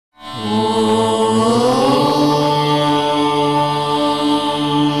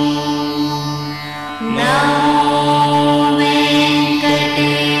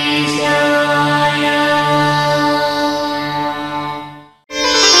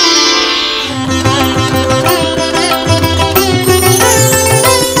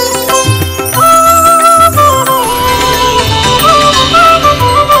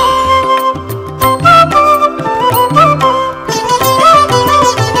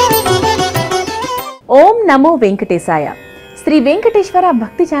నమో వెంకటేశాయ. శ్రీ వెంకటేశ్వర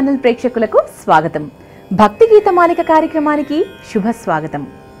భక్తి ఛానల్ ప్రేక్షకులకు స్వాగతం. భక్తి గీత మాలిక కార్యక్రమానికి శుభ స్వాగతం.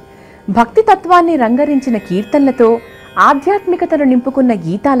 భక్తి తత్వాన్ని రంగరించిన కీర్తనలతో, ఆధ్యాత్మికతను నింపుకున్న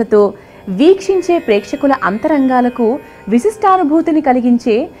గీతాలతో వీక్షించే ప్రేక్షకుల అంతరంగాలకు విశిష్టానుభూతిని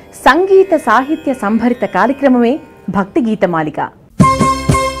కలిగించే సంగీత సాహిత్య సంభరిత కార్యక్రమమే భక్తి గీత మాలిక.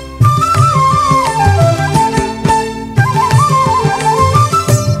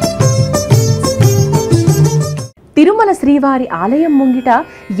 తిరుమల శ్రీవారి ఆలయం ముంగిట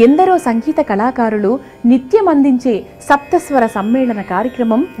ఎందరో సంగీత కళాకారులు నిత్యం అందించే సప్తస్వర సమ్మేళన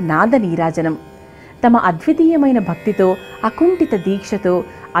కార్యక్రమం నాద నీరాజనం. తమ అద్వితీయమైన భక్తితో, అకుంఠిత దీక్షతో,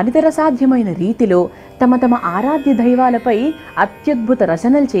 అనితర సాధ్యమైన రీతిలో తమ తమ ఆరాధ్య దైవాలపై అత్యద్భుత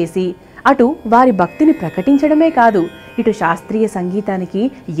రచనలు చేసి అటు వారి భక్తిని ప్రకటించడమే కాదు, ఇటు శాస్త్రీయ సంగీతానికి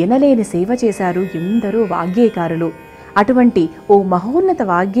ఎనలేని సేవ చేశారు ఎందరో వాగ్గేయకారులు. అటువంటి ఓ మహోన్నత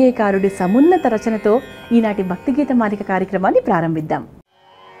వాగ్గేయకారుడి సమున్నత రచనతో ఈనాటి భక్తి గీత మాలిక కార్యక్రమాన్ని ప్రారంభిద్దాం.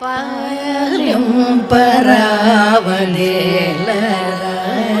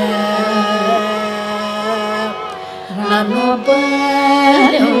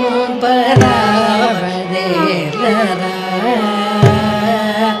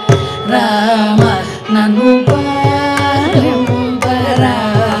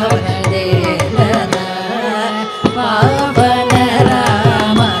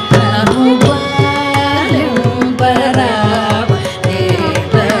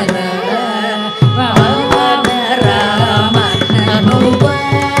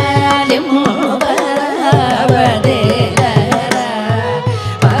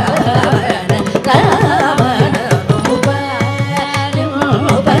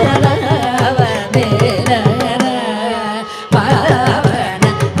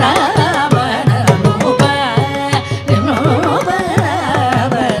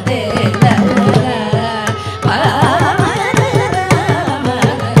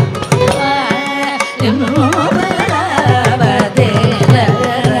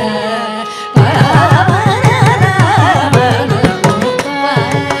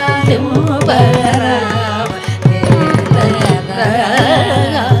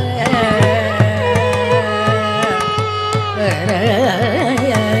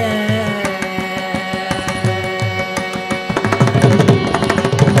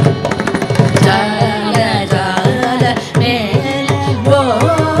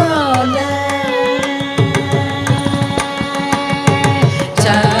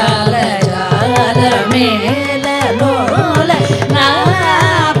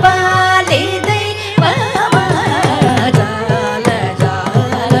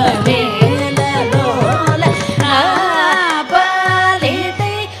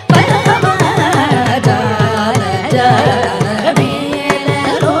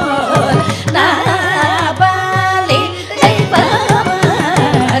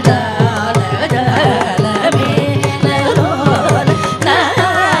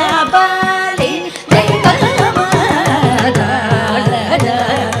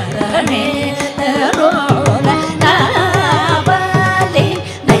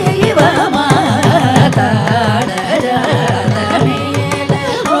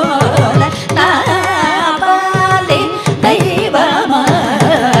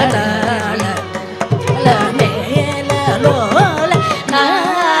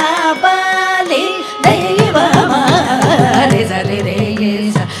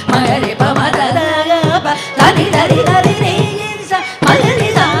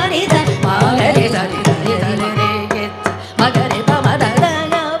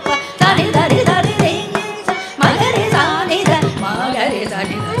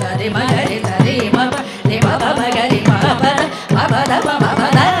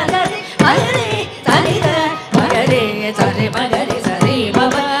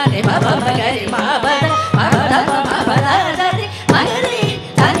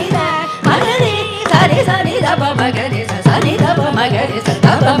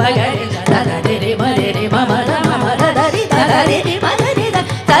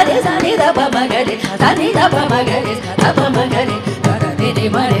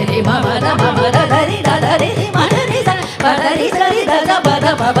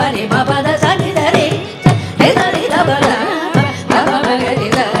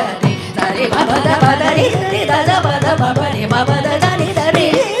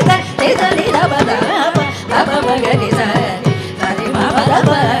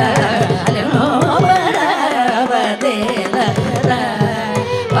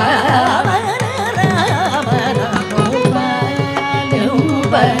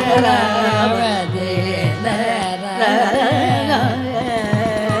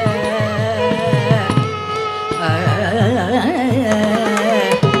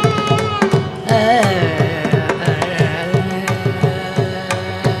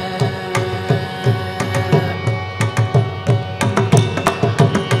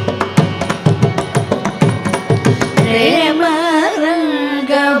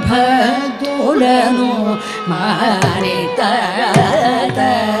 భక్తులను మానిత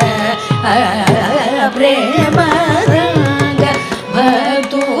ప్రేమ రంగ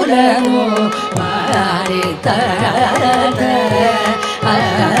భక్తులను మానిత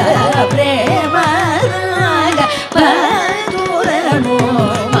ప్రేమ రంగ భక్తులను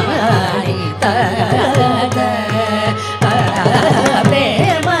మానిత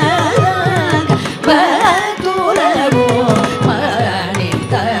ప్రేమ రంగ భక్తులను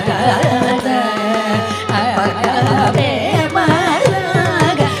మానిత ప్రేమ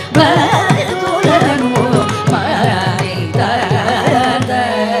రంగ భక్తులను మానిత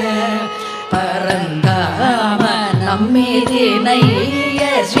పరంధామ నమ్మిదినయ్య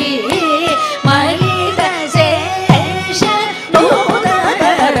శ్రీ మహిత శేష భూత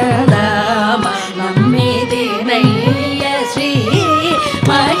పరంధామ నమ్మిదినయ్య శ్రీ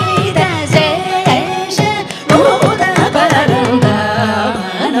మహిత శేష భూత పరంధామ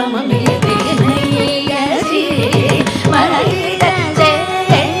నమ్మిదినయ్య శ్రీ మహిత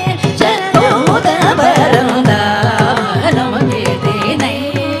శేష భూత పరంధామ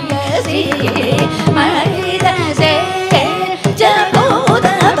నమ్మిదినయ్య శ్రీ మహిత శేష భూత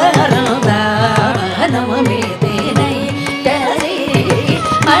పరంధామ నమ్మిదినయ్య శ్రీ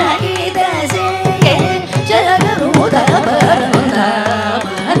మహిత శేష భూత పరంధామ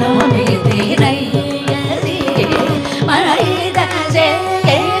నమ్మిదినయ్య శ్రీ మహిత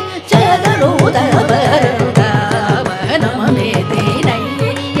శేష భూత పరంధామ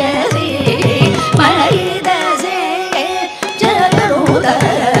నమ్మిదినయ్య శ్రీ మహిత శేష భూత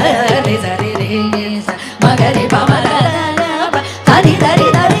సరి రే మగరి పవన సరి సరి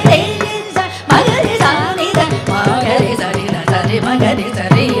సరి రే మగరి సాని మగరి సరి సరి మగరి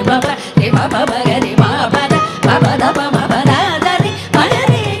సరి బబ రే బబ మగరి బాబ బబ దబ మబ సరి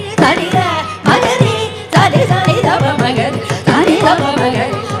మగరి సరి మగరి సరి సరి దబ మగరి సరి దబ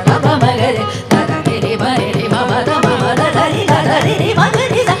మగరి దబ మగరి సరి రే మరే రే బబ దబ మద సరి సరి రే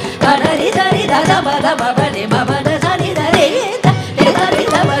మగరి సరి సరి దబ దబ రే బబ సరి సరి రే సరి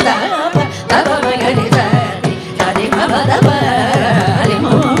దబ దబ దబ మగరి సరి సరి బబ దబ రే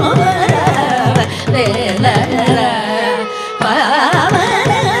మో రే ల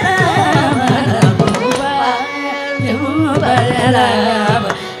పావన రామ రామ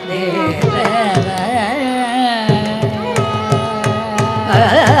రే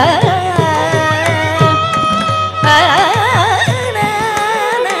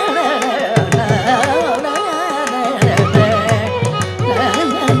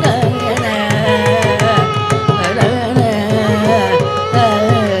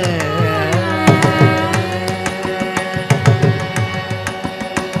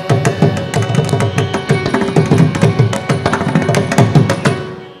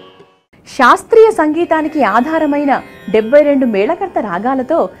శాస్త్రీయ సంగీతానికి ఆధారమైన 72 మేళకర్త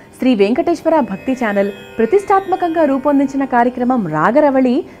రాగాలతో శ్రీ వెంకటేశ్వర భక్తి ఛానల్ ప్రతిష్టాత్మకంగా రూపొందించిన కార్యక్రమం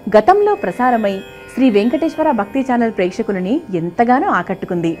రాగరవళి గతంలో ప్రసారమై శ్రీ వెంకటేశ్వర భక్తి ఛానల్ ప్రేక్షకులని ఎంతగానో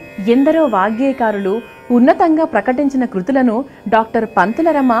ఆకట్టుకుంది. ఎందరో వాగ్గేయకారులు ఉన్నతంగా ప్రకటించిన కృతులను డాక్టర్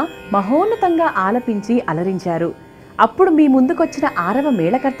పంతులరమ మహోన్నతంగా ఆలపించి అలరించారు. అప్పుడు మీ ముందుకొచ్చిన 6వ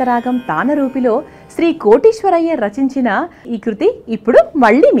మేళకర్త రాగం తానరూపిలో శ్రీ కోటీశ్వరయ్య రచించిన ఈ కృతి ఇప్పుడు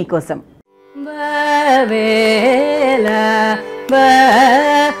మళ్ళీ మీకోసం. Bavela,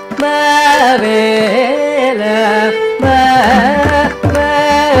 Bavela, Bavela,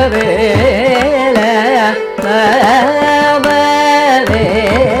 Bavela,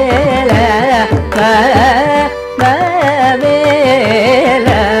 Bavela,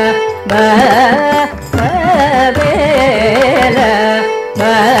 Bavela,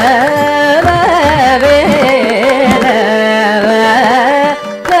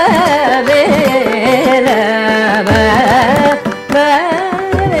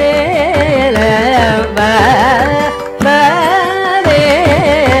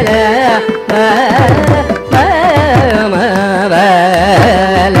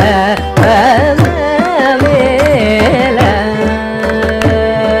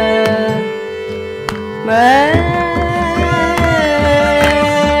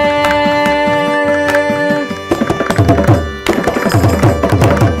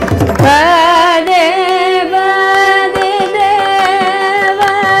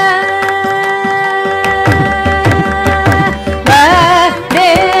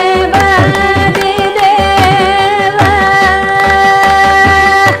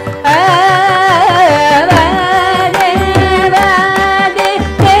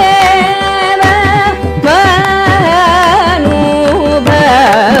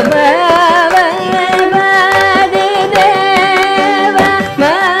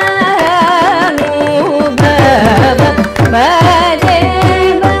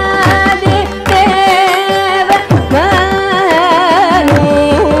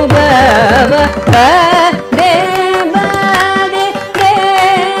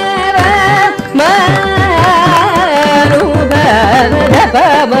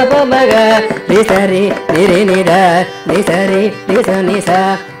 నిసరి నిరి నిద నిసరి నిస నిస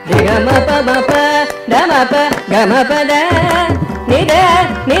రిగమ పమ ప దమ ప గమ పద నిద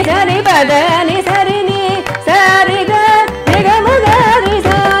నిసరి పద నిసరి ని సరి గ రిగమ గ నిస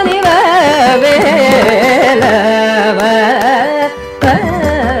ని వ వేల వ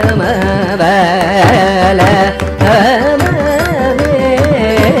మ వేల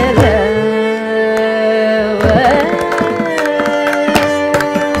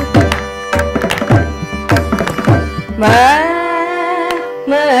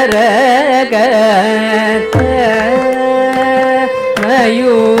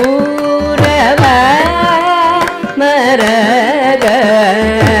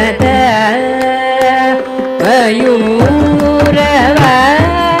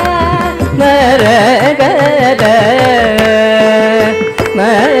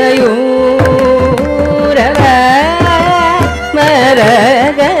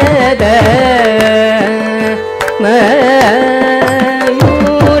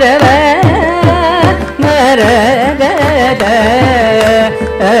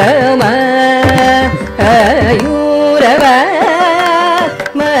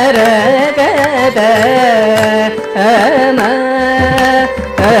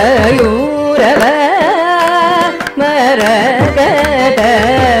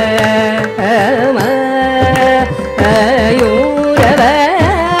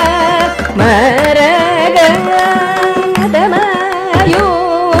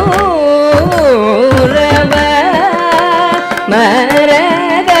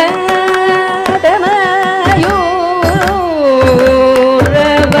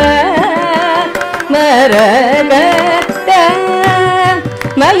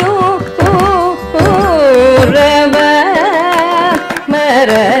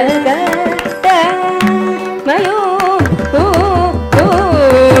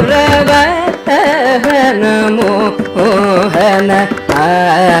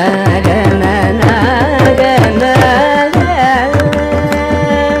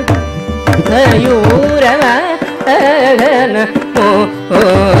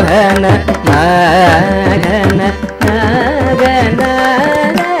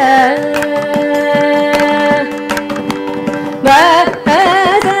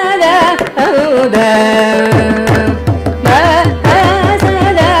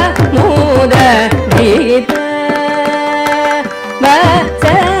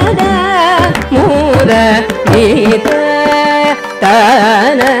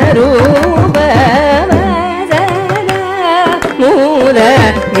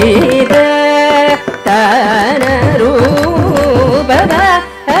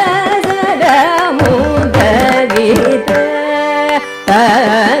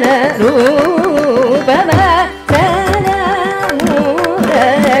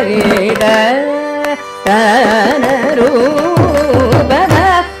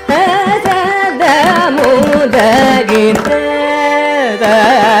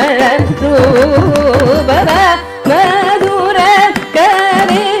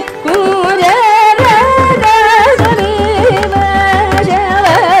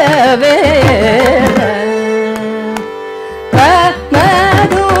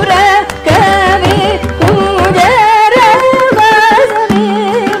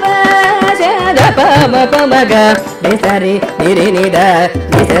నిసరి నిరి నిద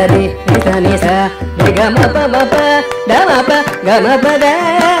నిసరి నిస నిస నిగమ పమ ప దమ ప గమ పద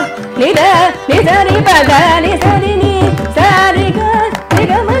నిద నిసరి పద నిసరి ని సరి గ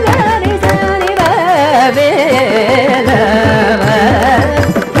నిగమ గ నిస ని వ వేల వ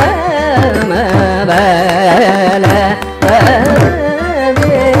మ వేల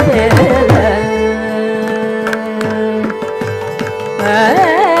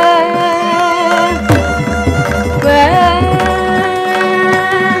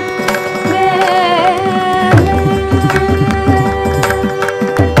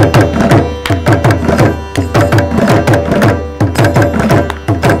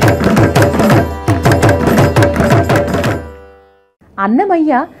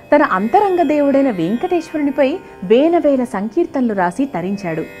అన్నమయ్య తన అంతరంగ దేవుడైన వెంకటేశ్వరునిపై వేల సంకీర్తనలు రాసి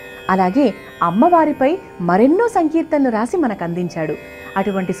తరించాడు. అలాగే అమ్మవారిపై మరెన్నో సంకీర్తనలు రాసి మనకందించాడు.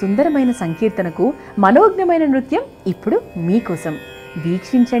 అటువంటి సుందరమైన సంకీర్తనకు మనోజ్ఞమైన నృత్యం ఇప్పుడు మీకోసం.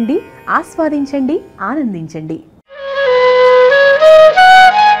 వీక్షించండి, ఆస్వాదించండి, ఆనందించండి.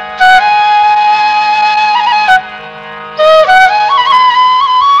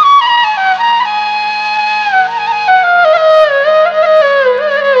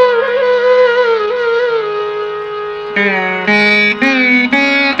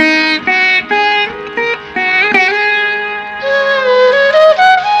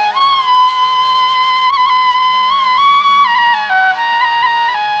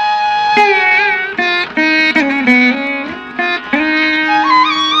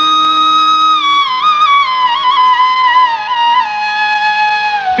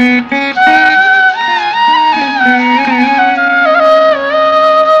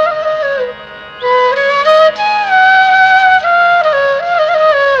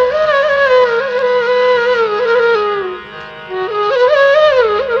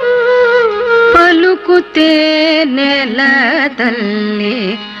 తల్లి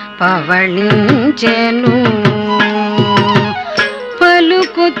పవళించెను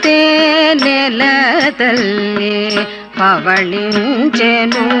పలుకుతే నెల తల్లి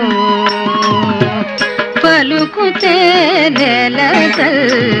పవళించెను పలుకుతే నెల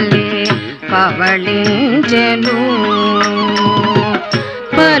తల్లి పవళించెను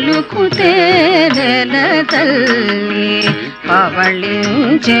పలుకుతే నెల తల్లి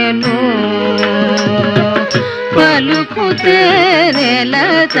పవళించెను పలుకుతే నెల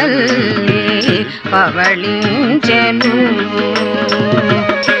తల్లి పవళించెను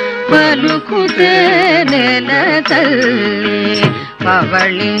పలుకుతే నెల తల్లి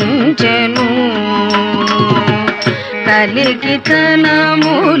పవళించెను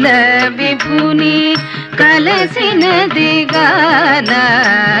కలికితనముల విభుని కలసినది గాన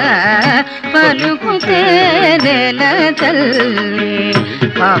పలుకుతే నెల తల్లి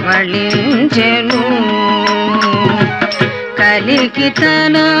పవళించెను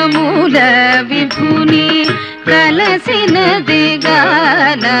కలికితనముల విభుని కలసినది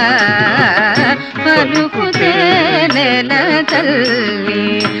గాన పలుకుతే నెల తల్లి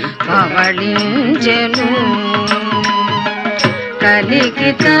పవళించెను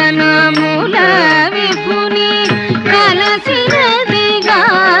కలికితనముల విభుని కలసినది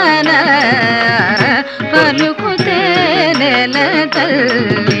గాన పలుకుతే నెల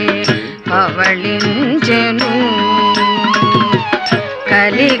తల్లి పవళించెను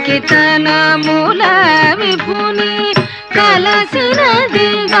కలికితనముల విభుని కలసినది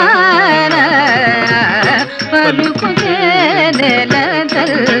గాన పలుకుతే నెల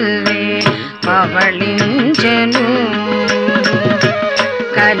తల్లి పవళించెను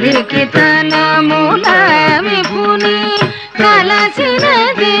కలికితనముల విభుని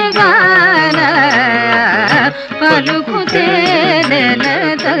కలసినది గాన పలుకుతే నెల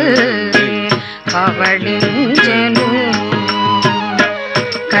తల్లి పవళించెను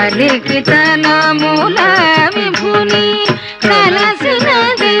కలికితనముల విభుని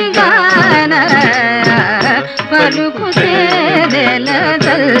కలసినది గాన పలుకుతే నెల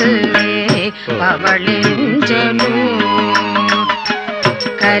తల్లి పవళించెను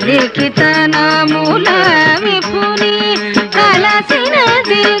కలికితనముల విభుని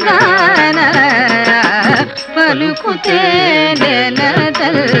కలసినది గాన పలుకుతే నెల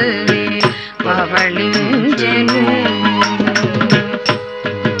తల్లి పవళించెను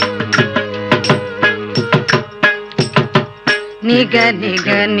నిగ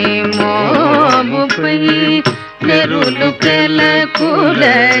నిగని మోముపై నెరులు కెలకుల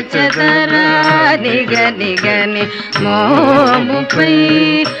చదరా నిగ నిగని మోముపై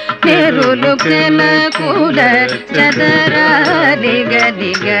నెరులు కెలకుల చదరా నిగ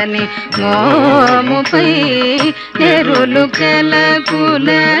నిగని మోముపై నెరులు కెలకుల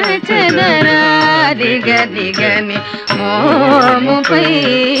చదరా నిగ నిగని మోముపై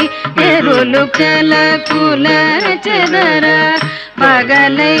నెరులు కెలకుల చదరా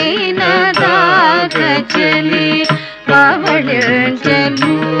పగలైన దాక చలి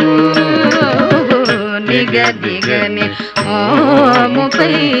పవళించెను నిగ దిగని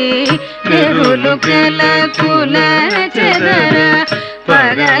మోముపై నెరులు కెలకుల చదరా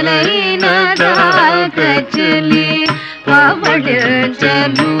పగలైన దాక చలి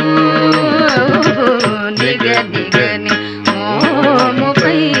పవళించెను నిగ దిగని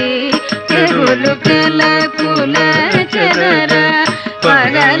మోముపై నెరులు కెలకుల చదరా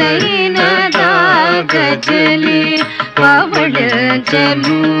పగలైన దాక చలి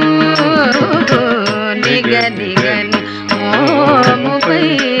పవళించెను నిగ దిగని మోముపై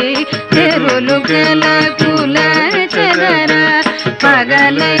నెరులు కెలకుల చదరా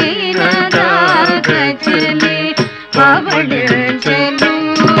పగలైన దాక చలి పవళించెను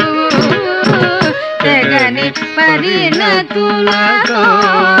తెగని పరిణతులతో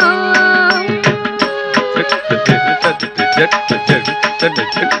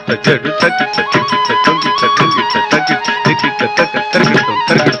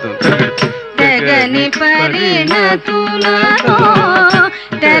తెగని పరిణతులతో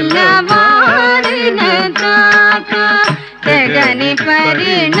తెల్లవారిన దాకా తెగని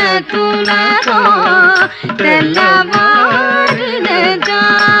పరిణతులతో తెల్లవారిన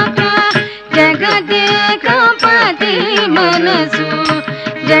దాకా జగదేకపతి మనసు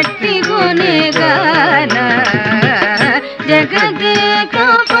జట్టి గుణగాన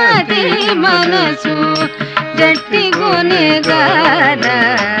జగదేకపతి మనసు జట్టి గుణగాన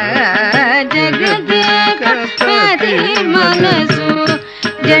జగదేకపతి మనసు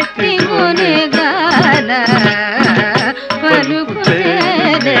జట్టి గుణగాన పలుకుతే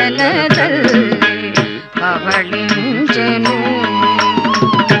నెల తల్లి పవళించెను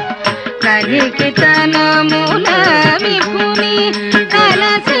కలికితనముల విభుని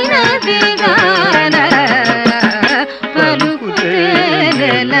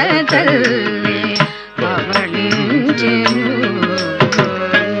నెల తల్లి పవళించెను.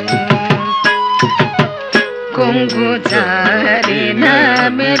 కొంగు జారిన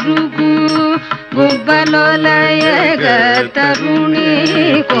మెరుగు గుబ్బలొలయగ తరుణి,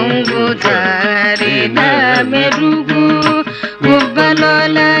 కొంగు జారిన మెరుగు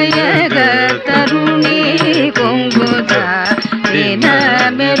గుబ్బలొలయగ తరుణి, కొంగు జారిన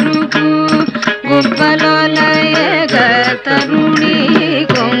మెరుగు గుబ్బలొలయగ తరుణి,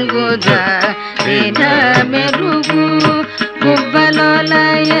 కొంగు జారిన మెరుగు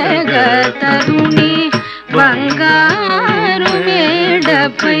గుబ్బలొలయగ తరుణి, బంగారు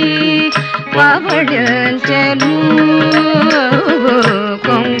మేడపై పవళించెను.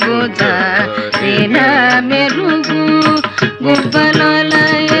 కొంగు జారిన మెరుగు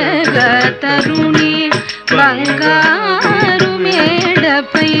గుబ్బలొలయగ తరుణి, బంగారు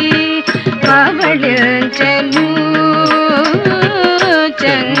మేడపై పవళించెను.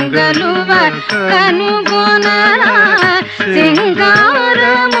 చెంగలువ కనుగొనరా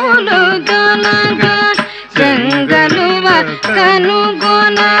సింగారములు దొనగా, చెంగలువ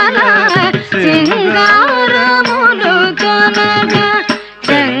కనుగొనరా సింగారములు దొనగా,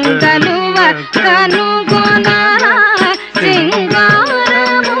 చెంగలువ కనుగొనరా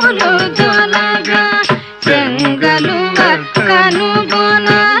సింగారములు దొనగా, చెంగలువ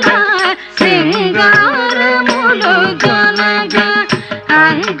కనుగొనరా సింగారములు దొనగా,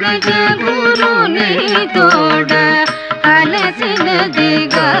 అంగజ గురుని తోడ అలసినది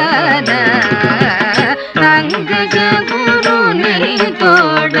గాన, అంగజ గురుని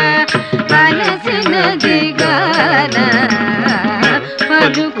తోడ అలసినది గాన,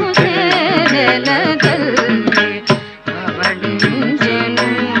 పలుకుతే నెల తల్లి పవళించెను.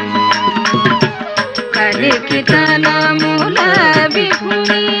 కలికి తలముల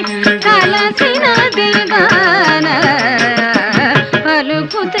విపుని కలసినది గాన,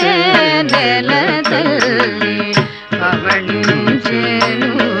 పలుకుతే నెల తల్లి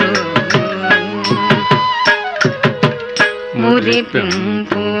పవళించెను.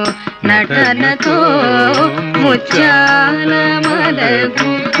 మురిపింపు నటనతో ముత్యాల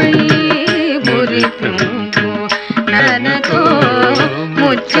మలగుపై, మురిపింపు నటనతో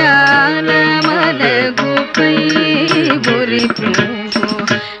ముత్యాల మలగుపై, మురిపింపు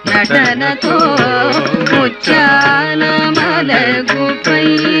నటనతో ముత్యాల మలగుపై,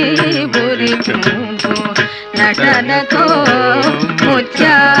 మురిపింపు నటనతో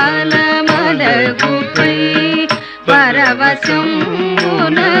ముత్యాల మలగుపై,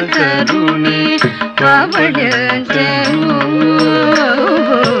 పరవశమున తరుణి పవళించెను.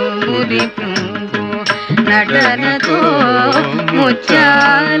 మురిపింపు నటనతో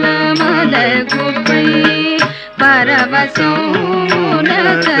ముత్యాల మలగుపై, పరవశమున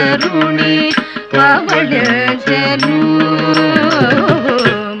తరుణి పవళించెను.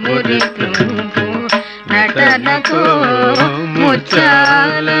 మురిపింపు నటనతో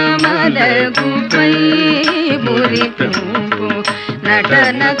ముత్యాల మలగుపై, మురిపింపు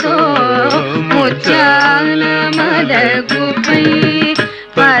నటనతో ముత్యాల మలగుపై,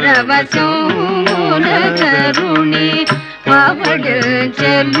 పరవశమున తరుణి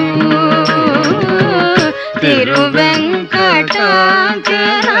పవళించెను. తిరువెంకటాచల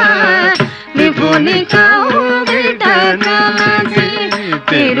విపుని కౌగిట కలసి,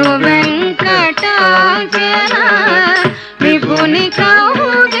 తిరువెంకటాచల విపుని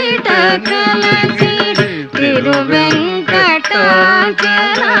కౌగిట కలసి, తిరువెంకటాచల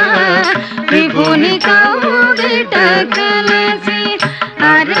విపుని కౌగిట కలసి,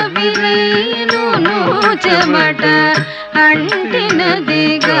 అరవిరైను చెమట అంటినది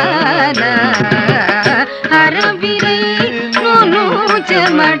గాన, అరవిరైను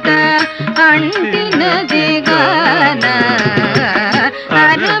చెమట అంటినది గాన,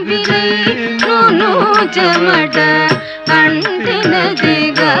 అరవిరైను చెమట అంటినది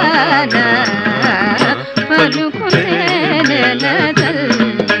గాన, పలుకుతే నెల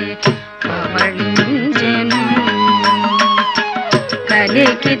తల్లి పవళించెను.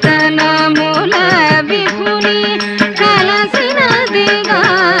 కలికి తలముల విపుని కలసినది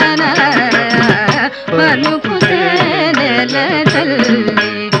గాన, పలుకుతే నెల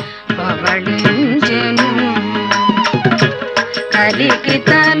తల్లి పవళించెను. కలికి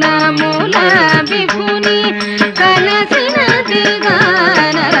తలముల విపుని కలసినది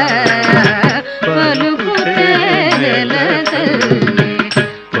గాన, పలుకుతే నెల తల్లి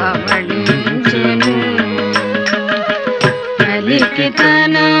పవళించెను. కలికి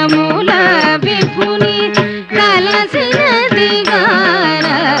తలముల విపుని కలసినది గాన,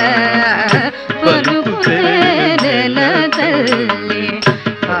 పలుకుతే నెల తల్లి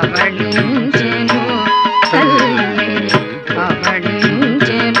పవళించెను. తల్లి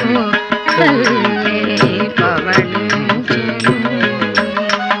పవళించెను.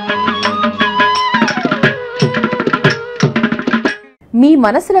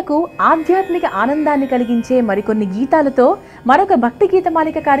 మనసులకు ఆధ్యాత్మిక ఆనందాన్ని కలిగించే మరికొన్ని గీతాలతో మరొక భక్తి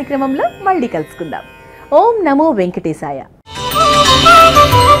గీతమాలిక కార్యక్రమంలో మళ్ళీ కలుసుకుందాం. ఓం నమో వెంకటేశాయ.